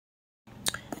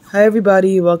Hi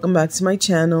everybody, welcome back to my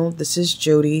channel. This is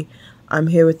Jody. I'm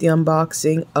here with the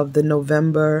unboxing of the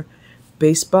November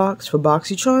base box for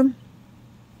Boxycharm.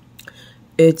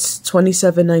 It's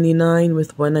 $27.99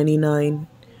 with $1.99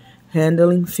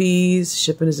 handling fees.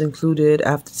 Shipping is included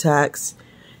after tax.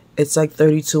 It's like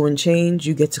 $32 and change.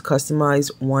 You get to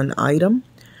customize one item.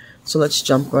 So let's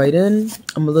jump right in.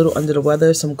 I'm a little under the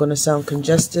weather, so I'm going to sound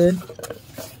congested.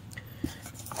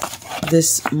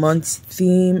 This month's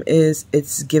theme is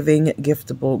It's Giving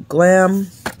Giftable Glam.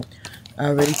 I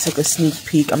already took a sneak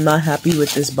peek. I'm not happy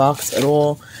with this box at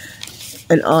all.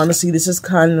 And honestly, this is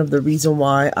kind of the reason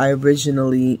why I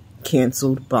originally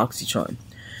canceled Boxycharm.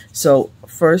 So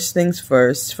first things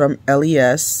first, from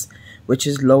LES, which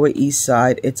is Lower East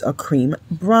Side, it's a cream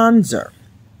bronzer.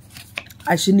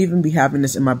 I shouldn't even be having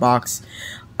this in my box.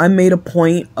 I made a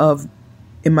point of,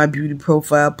 in my beauty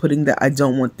profile, putting that I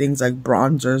don't want things like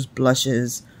bronzers,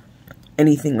 blushes,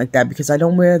 anything like that, because I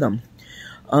don't wear them.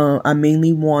 I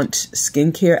mainly want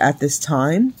skincare at this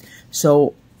time.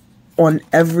 So on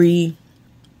every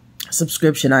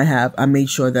subscription I have, I made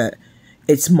sure that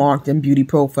it's marked in beauty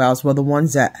profiles. Well, the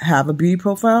ones that have a beauty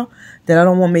profile, that I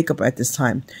don't want makeup at this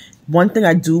time. One thing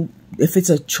I do, if it's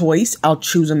a choice, I'll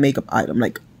choose a makeup item.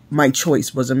 Like, my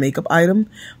choice was a makeup item.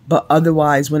 But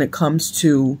otherwise, when it comes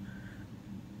to,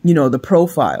 you know, the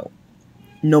profile,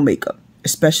 no makeup,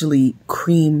 especially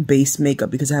cream-based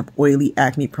makeup, because I have oily,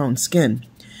 acne-prone skin.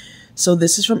 So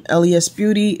this is from LES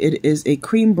Beauty. It is a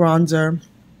cream bronzer.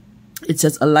 It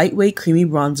says a lightweight, creamy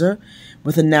bronzer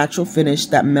with a natural finish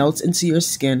that melts into your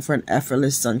skin for an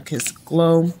effortless sun-kissed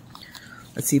glow.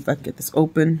 Let's see if I can get this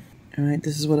open. All right,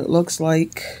 this is what it looks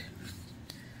like.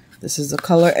 This is the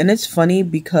color, and it's funny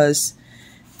because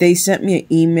they sent me an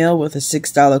email with a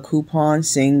 $6 coupon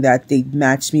saying that they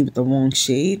matched me with the wrong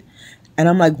shade. And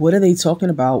I'm like, what are they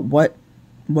talking about? What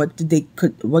could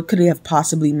they have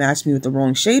possibly matched me with the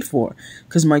wrong shade for?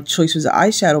 Because my choice was an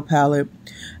eyeshadow palette.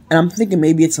 And I'm thinking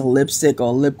maybe it's a lipstick or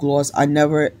a lip gloss. I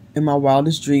never, in my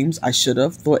wildest dreams, I should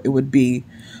have thought it would be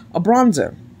a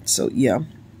bronzer. So yeah,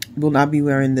 will not be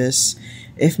wearing this.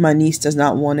 If my niece does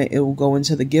not want it, it will go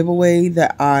into the giveaway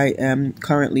that I am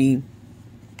currently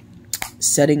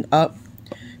setting up.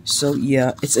 So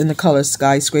yeah, it's in the color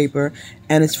Skyscraper,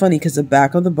 and it's funny because the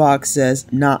back of the box says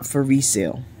not for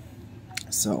resale.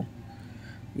 So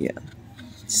yeah,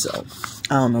 so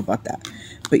I don't know about that,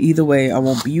 but either way, I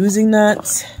won't be using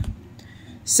that.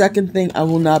 Second thing I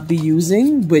will not be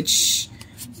using, which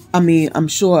I mean, I'm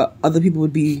sure other people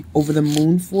would be over the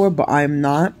moon for, but I am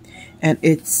not, and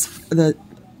it's the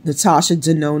Natasha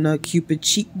Denona Cupid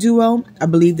Cheek Duo. I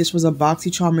believe this was a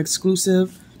Boxycharm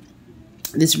exclusive.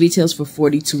 This retails for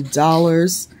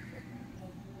 $42.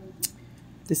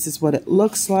 This is what it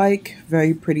looks like.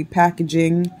 Very pretty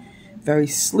packaging. Very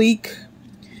sleek.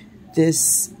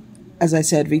 This, as I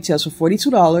said, retails for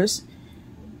 $42.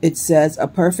 It says, a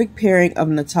perfect pairing of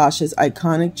Natasha's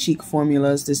iconic cheek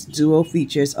formulas. This duo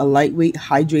features a lightweight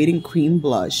hydrating cream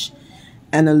blush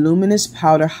and a luminous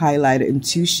powder highlighter in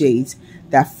 2 shades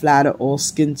that flatter all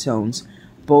skin tones.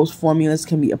 Both formulas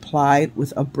can be applied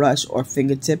with a brush or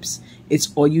fingertips.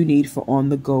 It's all you need for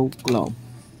on-the-go glow.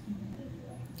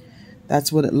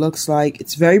 That's what it looks like.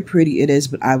 It's very pretty, it is,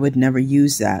 but I would never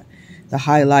use that. The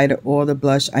highlighter or the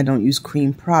blush, I don't use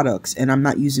cream products, and I'm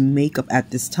not using makeup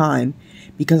at this time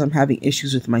because I'm having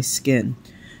issues with my skin.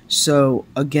 So,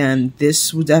 again,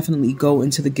 this will definitely go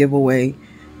into the giveaway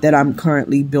that I'm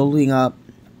currently building up.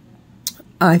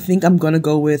 I think I'm going to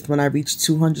go with, when I reach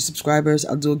 200 subscribers,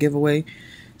 I'll do a giveaway.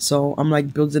 So I'm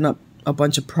like building up a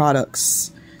bunch of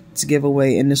products to give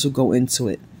away, and this will go into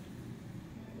it.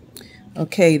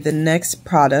 Okay, the next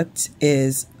product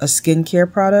is a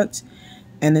skincare product,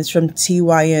 and it's from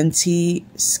TYNT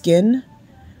Skin,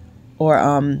 or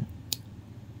I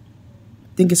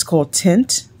think it's called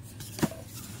Tint.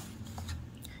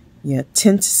 Yeah,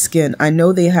 Tint Skin. I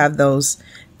know they have those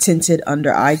tinted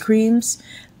under eye creams.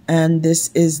 And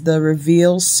this is the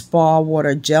Reveal Spa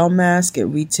Water Gel Mask. It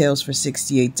retails for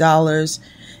 $68.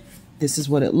 This is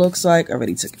what it looks like. I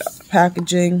already took it out of the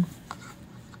packaging.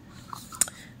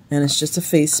 And it's just a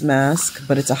face mask,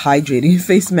 but it's a hydrating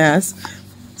face mask.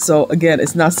 So again,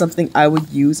 it's not something I would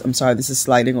use. I'm sorry, this is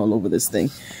sliding all over this thing.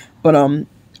 But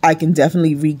I can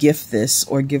definitely re-gift this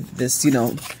or give this, you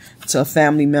know, to a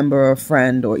family member or a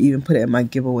friend, or even put it in my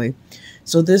giveaway.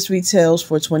 So this retails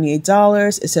for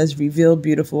 $28. It says Reveal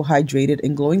Beautiful, Hydrated,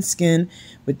 and Glowing Skin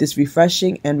with this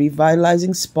refreshing and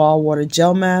revitalizing spa water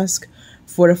gel mask,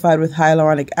 fortified with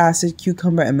hyaluronic acid,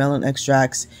 cucumber, and melon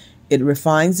extracts. It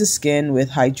refines the skin with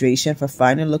hydration for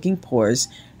finer looking pores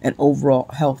and overall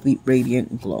healthy,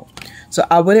 radiant glow. So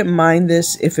I wouldn't mind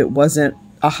this if it wasn't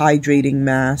a hydrating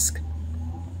mask.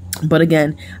 But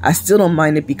again, I still don't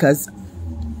mind it because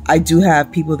I do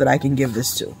have people that I can give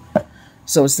this to.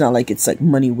 So it's not like it's like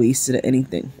money wasted or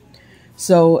anything.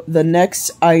 So the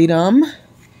next item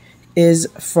is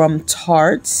from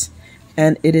Tarte,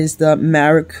 and it is the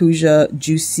Maracuja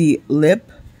Juicy Lip,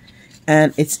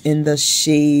 and it's in the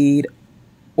shade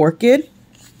Orchid.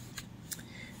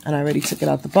 And I already took it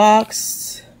out the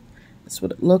box. That's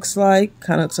what it looks like.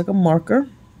 Kind of looks like a marker.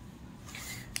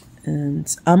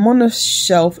 And I'm on the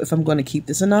shelf if I'm going to keep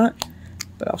this or not,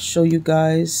 but I'll show you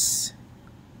guys.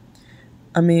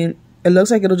 I mean, it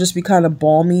looks like it'll just be kind of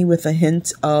balmy with a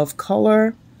hint of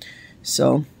color.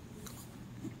 So,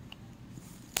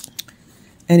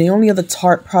 and the only other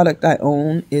Tarte product I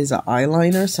own is an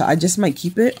eyeliner, so I just might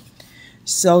keep it.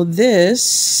 So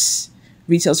this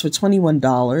retails for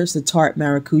 $21, the Tarte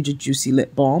Maracuja Juicy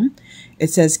Lip Balm. It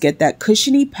says, get that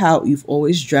cushiony pout you've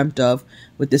always dreamt of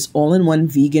with this all-in-one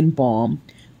vegan balm.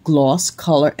 Gloss,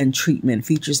 color, and treatment.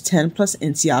 Features 10 plus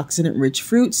antioxidant-rich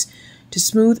fruits to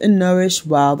smooth and nourish,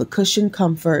 while the cushion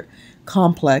comfort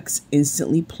complex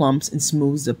instantly plumps and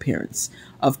smooths the appearance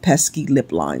of pesky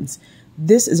lip lines.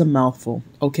 This is a mouthful.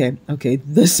 Okay.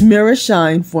 This Mirror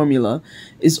Shine formula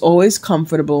is always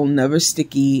comfortable, never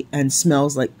sticky, and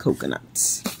smells like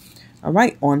coconuts. All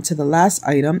right, on to the last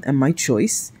item and my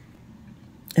choice.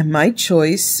 And my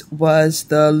choice was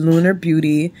the Lunar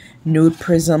Beauty Nude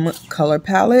Prism color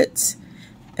palette.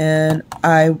 And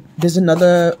there's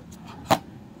another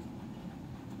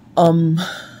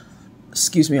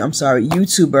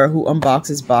YouTuber who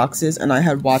unboxes boxes, and I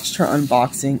had watched her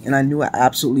unboxing and I knew I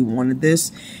absolutely wanted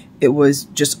this. It was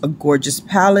just a gorgeous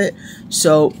palette.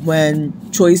 So when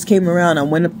choice came around, I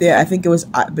went up there. I think it was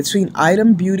between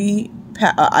Item Beauty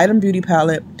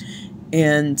palette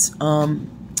and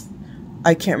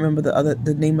I can't remember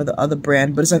the name of the other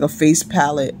brand, but it's like a face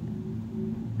palette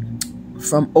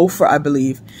from Ofra, I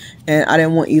believe. And I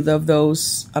didn't want either of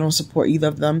those. I don't support either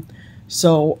of them.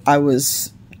 So I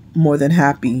was more than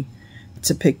happy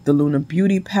to pick the Lunar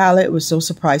Beauty palette. I was so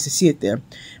surprised to see it there.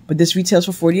 But this retails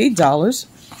for $48.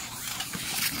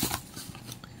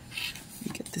 Let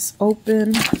me get this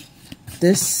open.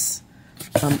 This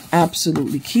I'm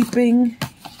absolutely keeping.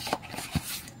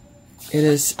 It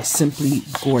is simply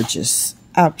gorgeous.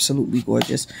 Absolutely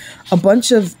gorgeous. A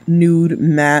bunch of nude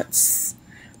mattes,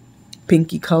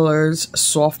 pinky colors,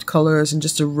 soft colors, and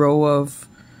just a row of,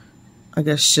 I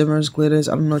guess, shimmers, glitters.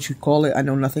 I don't know what you call it. I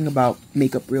know nothing about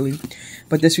makeup, really.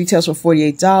 But this retails for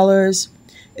 $48.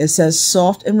 It says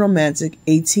soft and romantic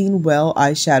 18 well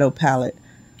eyeshadow palette.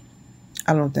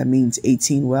 I don't know what that means,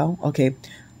 18 well. Okay.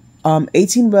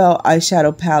 18 well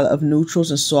eyeshadow palette of neutrals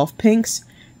and soft pinks,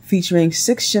 featuring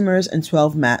 6 shimmers and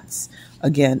 12 mattes.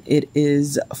 Again, it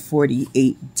is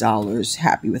 $48.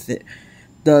 Happy with it.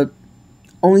 The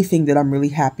only thing that I'm really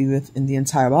happy with in the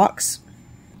entire box.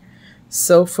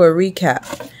 So for a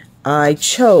recap, I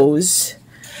chose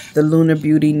the Lunar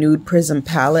Beauty Nude Prism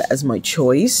palette as my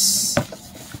choice.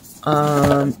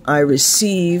 I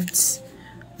received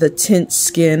the Tint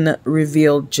Skin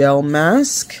Reveal Gel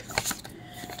Mask,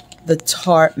 the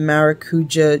Tarte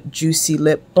Maracuja Juicy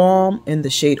Lip Balm in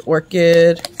the shade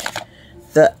Orchid,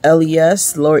 the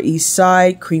LES Lower East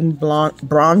Side Cream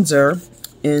Bronzer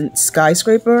in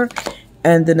Skyscraper,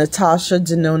 and the Natasha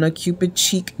Denona Cupid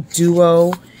Cheek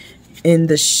Duo in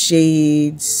the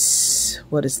shades,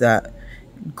 what is that?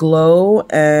 Glow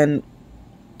and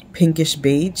pinkish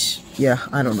beige. Yeah,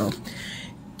 I don't know.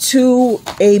 To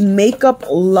a makeup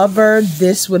lover,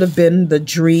 this would have been the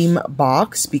dream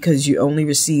box because you only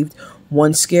received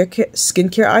one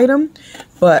skincare item.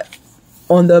 But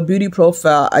on the beauty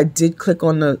profile, I did click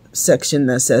on the section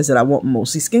that says that I want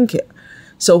mostly skincare.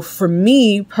 So for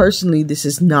me personally, this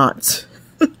is not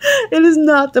it is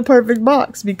not the perfect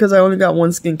box because I only got one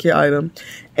skincare item,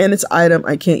 and it's an item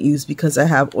I can't use because I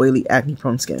have oily, acne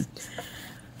prone skin.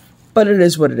 But it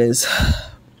is what it is.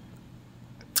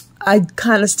 I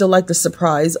kind of still like the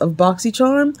surprise of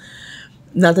Boxycharm.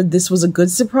 Not that this was a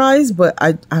good surprise, but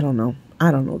I don't know.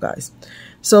 I don't know, guys.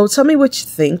 So tell me what you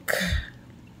think.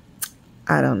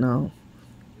 I don't know.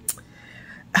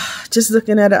 Just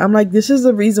looking at it, I'm like, this is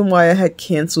the reason why I had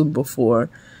canceled before.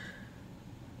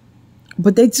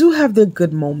 But they do have their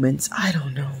good moments. I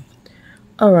don't know.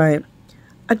 All right.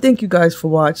 I thank you guys for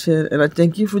watching, and I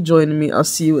thank you for joining me. I'll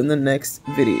see you in the next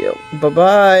video.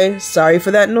 Bye-bye. Sorry for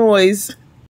that noise.